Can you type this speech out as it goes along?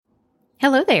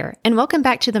Hello there, and welcome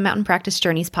back to the Mountain Practice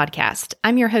Journeys podcast.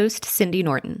 I'm your host, Cindy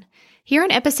Norton. Here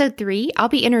in episode 3, I'll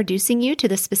be introducing you to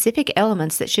the specific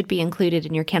elements that should be included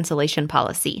in your cancellation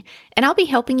policy, and I'll be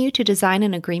helping you to design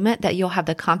an agreement that you'll have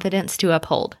the confidence to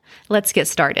uphold. Let's get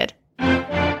started.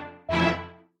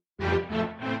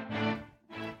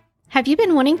 Have you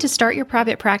been wanting to start your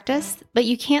private practice, but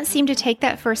you can't seem to take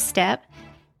that first step?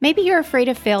 Maybe you're afraid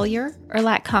of failure or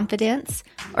lack confidence,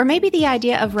 or maybe the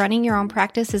idea of running your own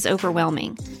practice is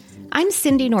overwhelming. I'm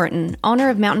Cindy Norton, owner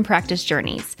of Mountain Practice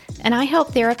Journeys, and I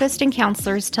help therapists and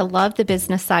counselors to love the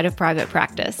business side of private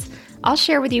practice. I'll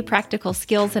share with you practical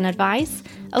skills and advice,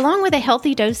 along with a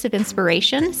healthy dose of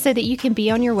inspiration so that you can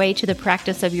be on your way to the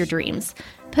practice of your dreams.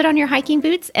 Put on your hiking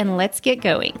boots and let's get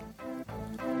going.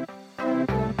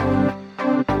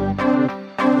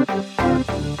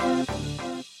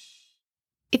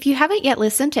 If you haven't yet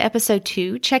listened to episode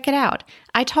 2, check it out.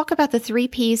 I talk about the 3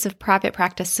 P's of private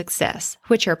practice success,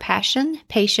 which are passion,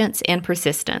 patience, and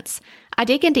persistence. I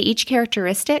dig into each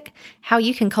characteristic, how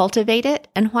you can cultivate it,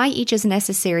 and why each is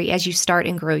necessary as you start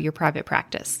and grow your private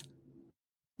practice.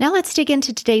 Now let's dig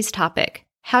into today's topic,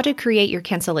 how to create your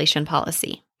cancellation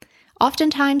policy.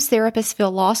 Oftentimes, therapists feel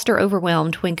lost or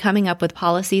overwhelmed when coming up with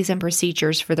policies and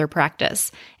procedures for their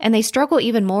practice, and they struggle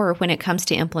even more when it comes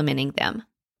to implementing them.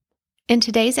 In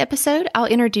today's episode, I'll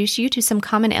introduce you to some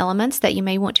common elements that you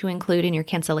may want to include in your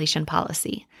cancellation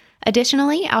policy.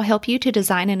 Additionally, I'll help you to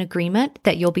design an agreement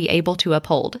that you'll be able to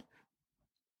uphold.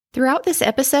 Throughout this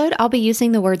episode, I'll be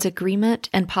using the words agreement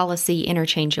and policy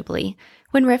interchangeably.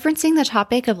 When referencing the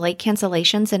topic of late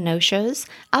cancellations and no-shows,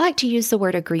 I like to use the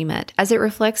word agreement as it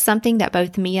reflects something that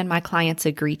both me and my clients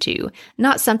agree to,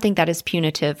 not something that is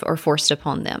punitive or forced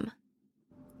upon them.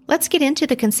 Let's get into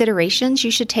the considerations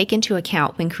you should take into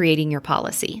account when creating your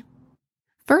policy.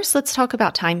 First, let's talk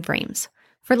about timeframes.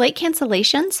 For late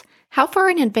cancellations, how far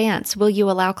in advance will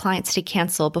you allow clients to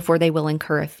cancel before they will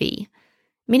incur a fee?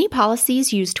 Many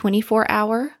policies use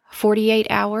 24-hour,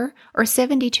 48-hour, or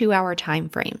 72-hour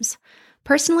timeframes.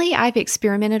 Personally, I've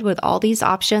experimented with all these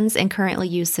options and currently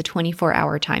use the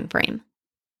 24-hour timeframe.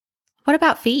 What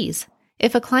about fees?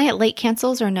 If a client late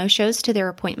cancels or no-shows to their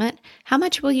appointment, how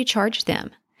much will you charge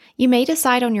them? You may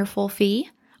decide on your full fee,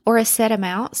 or a set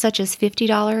amount such as $50,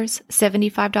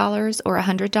 $75, or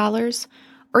 $100,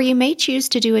 or you may choose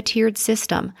to do a tiered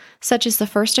system, such as the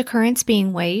first occurrence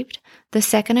being waived, the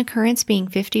second occurrence being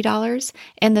 $50,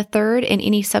 and the third and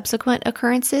any subsequent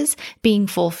occurrences being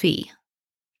full fee.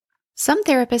 Some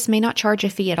therapists may not charge a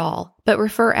fee at all, but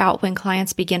refer out when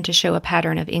clients begin to show a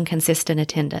pattern of inconsistent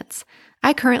attendance.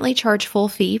 I currently charge full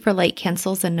fee for late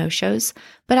cancels and no-shows,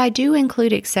 but I do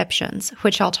include exceptions,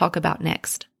 which I'll talk about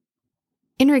next.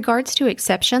 In regards to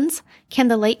exceptions, can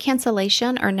the late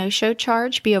cancellation or no-show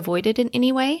charge be avoided in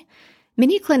any way?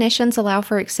 Many clinicians allow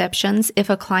for exceptions if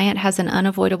a client has an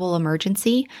unavoidable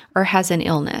emergency or has an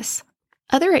illness.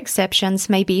 Other exceptions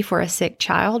may be for a sick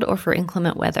child or for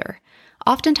inclement weather.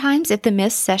 Oftentimes, if the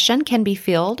missed session can be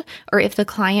filled or if the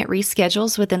client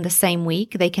reschedules within the same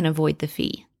week, they can avoid the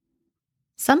fee.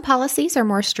 Some policies are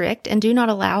more strict and do not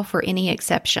allow for any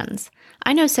exceptions.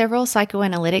 I know several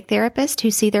psychoanalytic therapists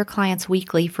who see their clients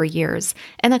weekly for years,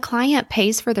 and the client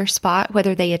pays for their spot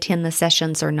whether they attend the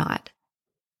sessions or not.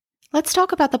 Let's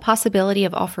talk about the possibility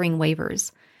of offering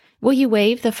waivers. Will you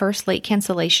waive the first late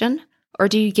cancellation, or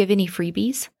do you give any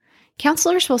freebies?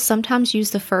 Counselors will sometimes use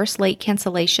the first late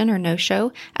cancellation or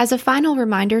no-show as a final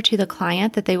reminder to the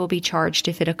client that they will be charged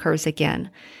if it occurs again.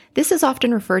 This is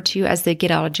often referred to as the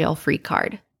get-out-of-jail-free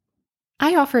card.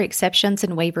 I offer exceptions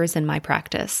and waivers in my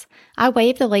practice. I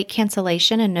waive the late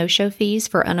cancellation and no-show fees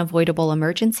for unavoidable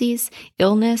emergencies,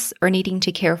 illness, or needing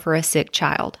to care for a sick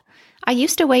child. I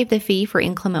used to waive the fee for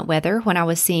inclement weather when I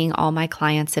was seeing all my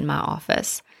clients in my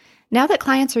office. Now that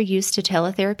clients are used to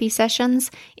teletherapy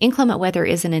sessions, inclement weather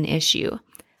isn't an issue.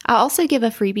 I also give a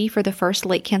freebie for the first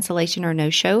late cancellation or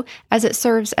no-show as it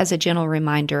serves as a gentle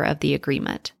reminder of the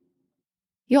agreement.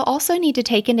 You'll also need to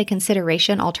take into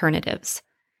consideration alternatives.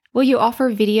 Will you offer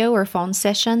video or phone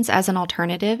sessions as an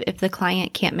alternative if the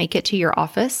client can't make it to your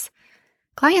office?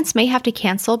 Clients may have to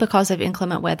cancel because of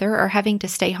inclement weather or having to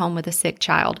stay home with a sick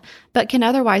child, but can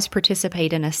otherwise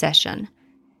participate in a session.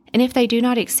 And if they do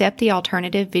not accept the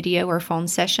alternative video or phone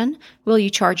session, will you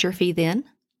charge your fee then?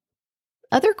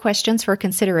 Other questions for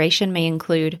consideration may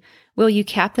include, will you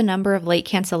cap the number of late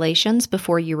cancellations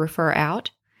before you refer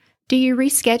out? Do you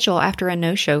reschedule after a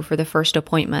no-show for the first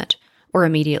appointment, or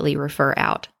immediately refer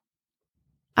out?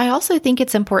 I also think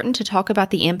it's important to talk about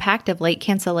the impact of late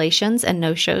cancellations and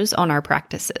no-shows on our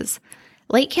practices.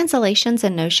 Late cancellations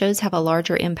and no-shows have a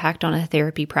larger impact on a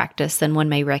therapy practice than one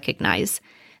may recognize.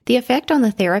 The effect on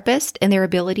the therapist and their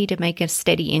ability to make a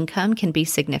steady income can be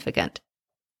significant.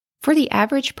 For the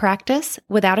average practice,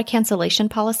 without a cancellation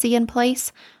policy in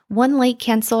place, one late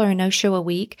cancel or no-show a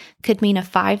week could mean a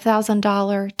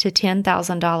 $5,000 to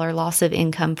 $10,000 loss of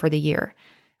income for the year.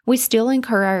 We still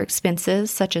incur our expenses,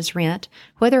 such as rent,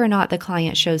 whether or not the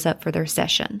client shows up for their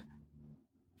session.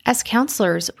 As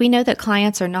counselors, we know that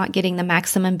clients are not getting the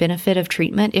maximum benefit of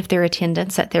treatment if their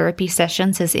attendance at therapy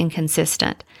sessions is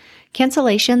inconsistent.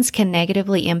 Cancellations can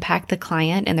negatively impact the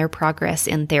client and their progress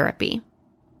in therapy.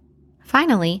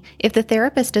 Finally, if the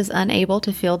therapist is unable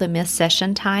to fill the missed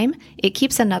session time, it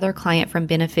keeps another client from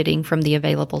benefiting from the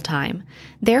available time.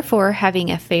 Therefore, having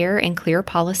a fair and clear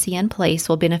policy in place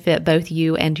will benefit both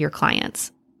you and your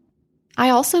clients. I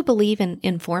also believe in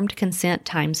informed consent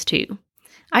times 2.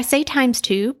 I say times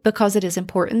 2 because it is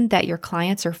important that your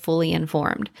clients are fully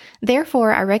informed.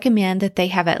 Therefore, I recommend that they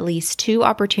have at least 2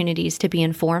 opportunities to be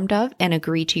informed of and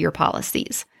agree to your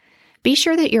policies. Be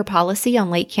sure that your policy on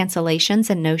late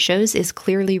cancellations and no-shows is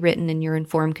clearly written in your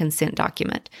informed consent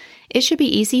document. It should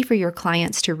be easy for your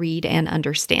clients to read and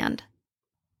understand.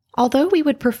 Although we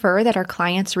would prefer that our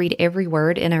clients read every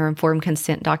word in our informed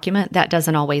consent document, that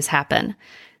doesn't always happen.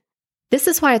 This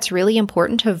is why it's really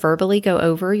important to verbally go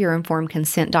over your informed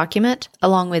consent document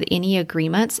along with any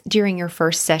agreements during your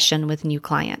first session with new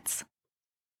clients.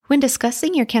 When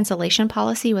discussing your cancellation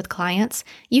policy with clients,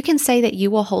 you can say that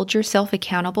you will hold yourself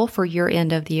accountable for your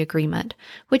end of the agreement,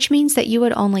 which means that you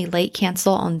would only late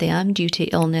cancel on them due to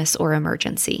illness or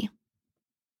emergency.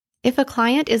 If a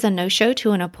client is a no-show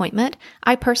to an appointment,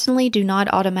 I personally do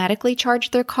not automatically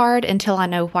charge their card until I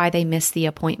know why they missed the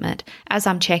appointment, as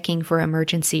I'm checking for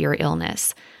emergency or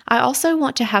illness. I also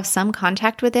want to have some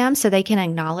contact with them so they can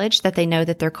acknowledge that they know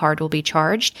that their card will be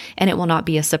charged and it will not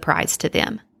be a surprise to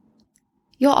them.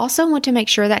 You'll also want to make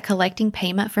sure that collecting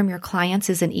payment from your clients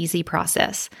is an easy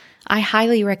process. I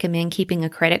highly recommend keeping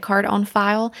a credit card on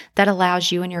file that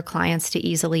allows you and your clients to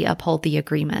easily uphold the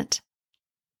agreement.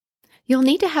 You'll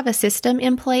need to have a system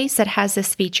in place that has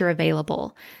this feature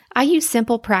available. I use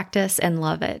Simple Practice and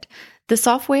love it. The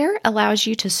software allows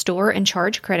you to store and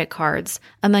charge credit cards,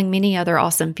 among many other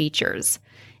awesome features.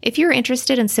 If you're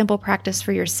interested in Simple Practice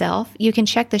for yourself, you can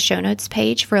check the show notes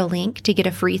page for a link to get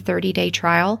a free 30-day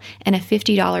trial and a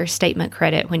 $50 statement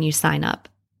credit when you sign up.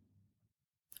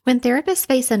 When therapists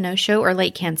face a no-show or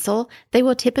late cancel, they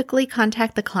will typically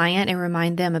contact the client and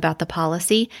remind them about the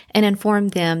policy and inform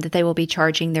them that they will be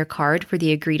charging their card for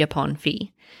the agreed-upon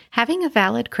fee. Having a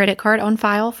valid credit card on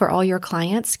file for all your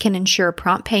clients can ensure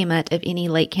prompt payment of any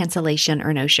late cancellation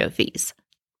or no-show fees.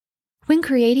 When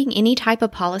creating any type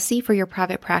of policy for your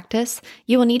private practice,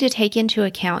 you will need to take into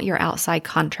account your outside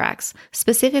contracts,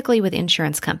 specifically with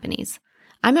insurance companies.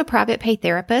 I'm a private pay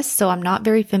therapist, so I'm not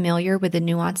very familiar with the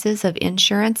nuances of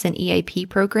insurance and EAP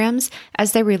programs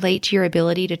as they relate to your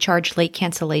ability to charge late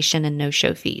cancellation and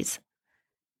no-show fees.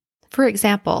 For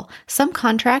example, some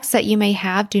contracts that you may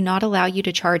have do not allow you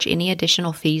to charge any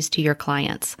additional fees to your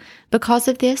clients. Because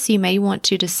of this, you may want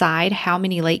to decide how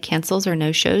many late cancels or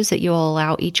no-shows that you will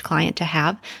allow each client to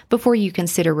have before you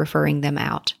consider referring them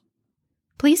out.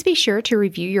 Please be sure to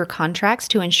review your contracts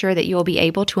to ensure that you will be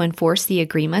able to enforce the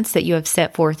agreements that you have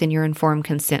set forth in your informed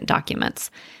consent documents.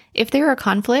 If there are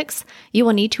conflicts, you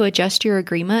will need to adjust your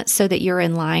agreement so that you're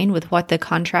in line with what the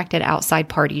contracted outside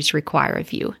parties require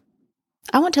of you.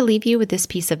 I want to leave you with this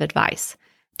piece of advice.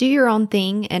 Do your own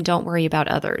thing and don't worry about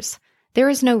others. There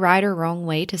is no right or wrong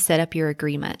way to set up your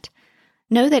agreement.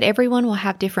 Know that everyone will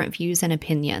have different views and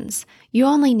opinions. You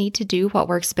only need to do what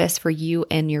works best for you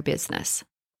and your business.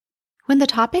 When the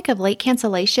topic of late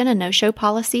cancellation and no-show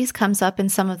policies comes up in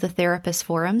some of the therapist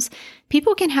forums,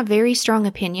 people can have very strong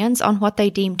opinions on what they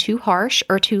deem too harsh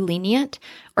or too lenient,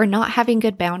 or not having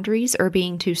good boundaries or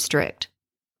being too strict.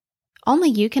 Only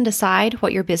you can decide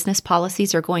what your business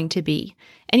policies are going to be,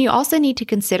 and you also need to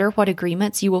consider what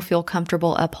agreements you will feel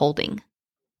comfortable upholding.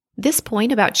 This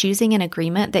point about choosing an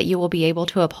agreement that you will be able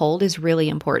to uphold is really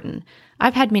important.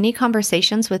 I've had many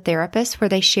conversations with therapists where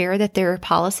they share that their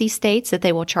policy states that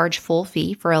they will charge full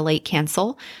fee for a late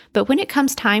cancel, but when it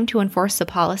comes time to enforce the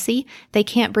policy, they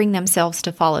can't bring themselves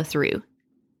to follow through.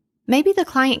 Maybe the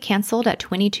client canceled at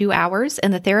 22 hours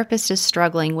and the therapist is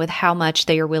struggling with how much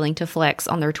they are willing to flex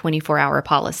on their 24-hour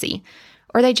policy.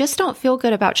 Or they just don't feel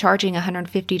good about charging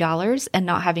 $150 and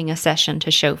not having a session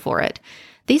to show for it.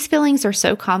 These feelings are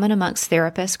so common amongst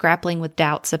therapists grappling with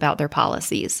doubts about their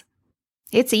policies.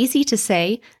 It's easy to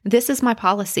say, "This is my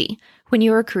policy," when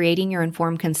you are creating your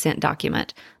informed consent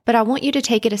document, but I want you to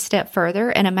take it a step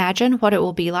further and imagine what it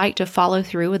will be like to follow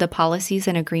through with the policies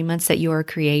and agreements that you are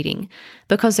creating,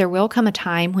 because there will come a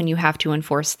time when you have to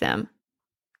enforce them.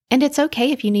 And it's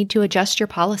okay if you need to adjust your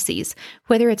policies,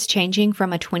 whether it's changing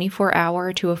from a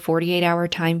 24-hour to a 48-hour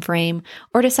time frame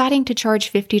or deciding to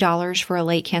charge $50 for a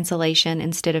late cancellation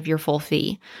instead of your full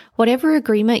fee. Whatever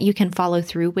agreement you can follow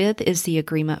through with is the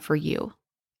agreement for you.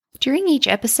 During each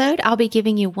episode, I'll be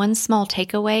giving you one small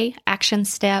takeaway, action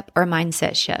step, or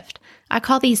mindset shift. I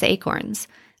call these acorns.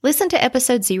 Listen to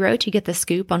episode 0 to get the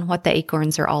scoop on what the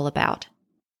acorns are all about.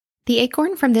 The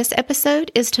acorn from this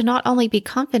episode is to not only be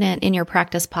confident in your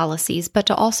practice policies, but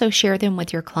to also share them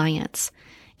with your clients.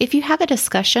 If you have a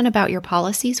discussion about your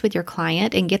policies with your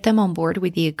client and get them on board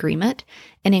with the agreement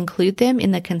and include them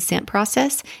in the consent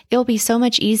process, it'll be so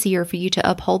much easier for you to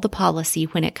uphold the policy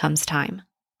when it comes time.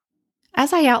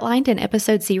 As I outlined in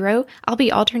episode 0, I'll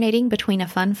be alternating between a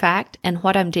fun fact and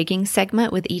what I'm digging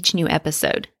segment with each new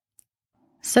episode.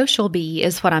 Social Bee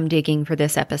is what I'm digging for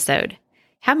this episode.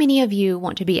 How many of you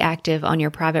want to be active on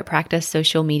your private practice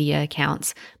social media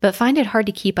accounts, but find it hard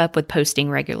to keep up with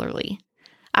posting regularly?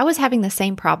 I was having the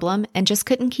same problem and just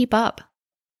couldn't keep up.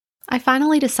 I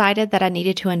finally decided that I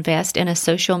needed to invest in a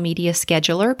social media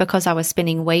scheduler because I was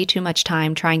spending way too much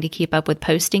time trying to keep up with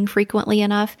posting frequently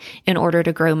enough in order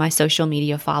to grow my social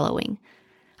media following.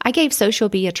 I gave Social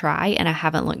Bee a try and I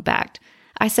haven't looked back.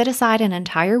 I set aside an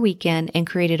entire weekend and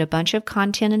created a bunch of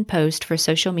content and posts for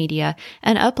social media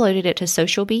and uploaded it to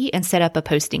Social Bee and set up a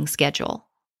posting schedule.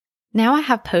 Now I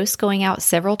have posts going out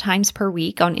several times per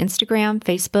week on Instagram,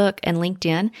 Facebook, and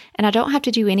LinkedIn, and I don't have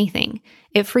to do anything.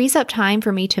 It frees up time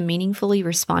for me to meaningfully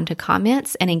respond to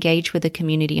comments and engage with the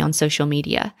community on social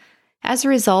media. As a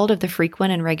result of the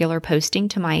frequent and regular posting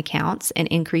to my accounts and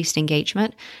increased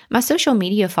engagement, my social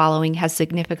media following has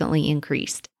significantly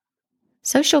increased.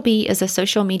 Social Bee is a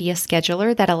social media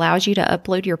scheduler that allows you to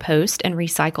upload your posts and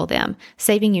recycle them,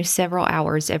 saving you several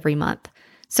hours every month.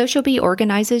 Social Bee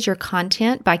organizes your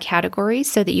content by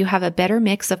categories so that you have a better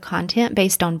mix of content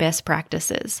based on best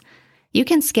practices. You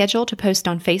can schedule to post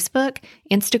on Facebook,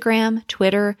 Instagram,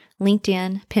 Twitter,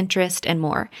 LinkedIn, Pinterest, and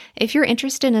more. If you're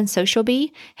interested in Social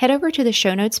Bee, head over to the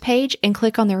show notes page and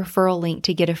click on the referral link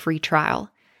to get a free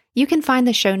trial. You can find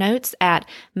the show notes at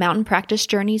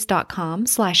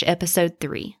mountainpracticejourneys.com/episode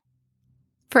 3.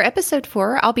 For episode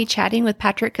 4, I'll be chatting with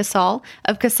Patrick Casal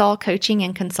of Casal Coaching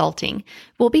and Consulting.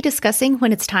 We'll be discussing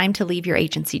when it's time to leave your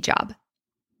agency job.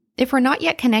 If we're not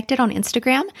yet connected on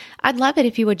Instagram, I'd love it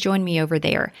if you would join me over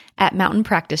there at Mountain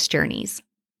Practice Journeys.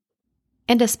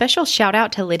 And a special shout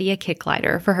out to Lydia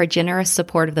Kicklighter for her generous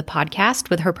support of the podcast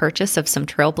with her purchase of some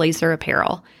Trailblazer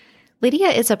apparel. Lydia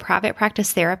is a private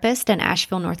practice therapist in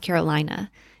Asheville, North Carolina.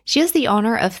 She is the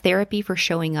owner of Therapy for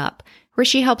Showing Up, where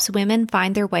she helps women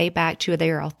find their way back to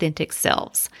their authentic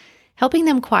selves, helping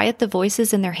them quiet the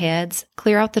voices in their heads,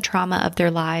 clear out the trauma of their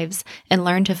lives, and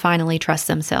learn to finally trust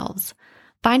themselves.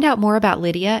 Find out more about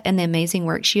Lydia and the amazing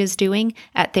work she is doing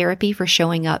at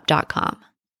therapyforshowingup.com.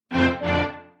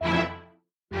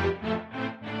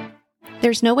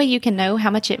 There's no way you can know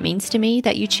how much it means to me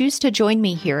that you choose to join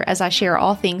me here as I share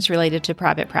all things related to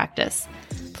private practice.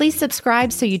 Please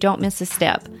subscribe so you don't miss a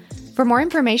step. For more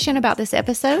information about this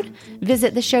episode,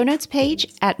 visit the show notes page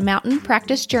at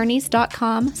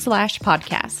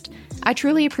mountainpracticejourneys.com/podcast. I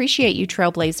truly appreciate you,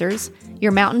 Trailblazers.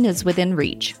 Your mountain is within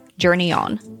reach. Journey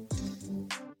on.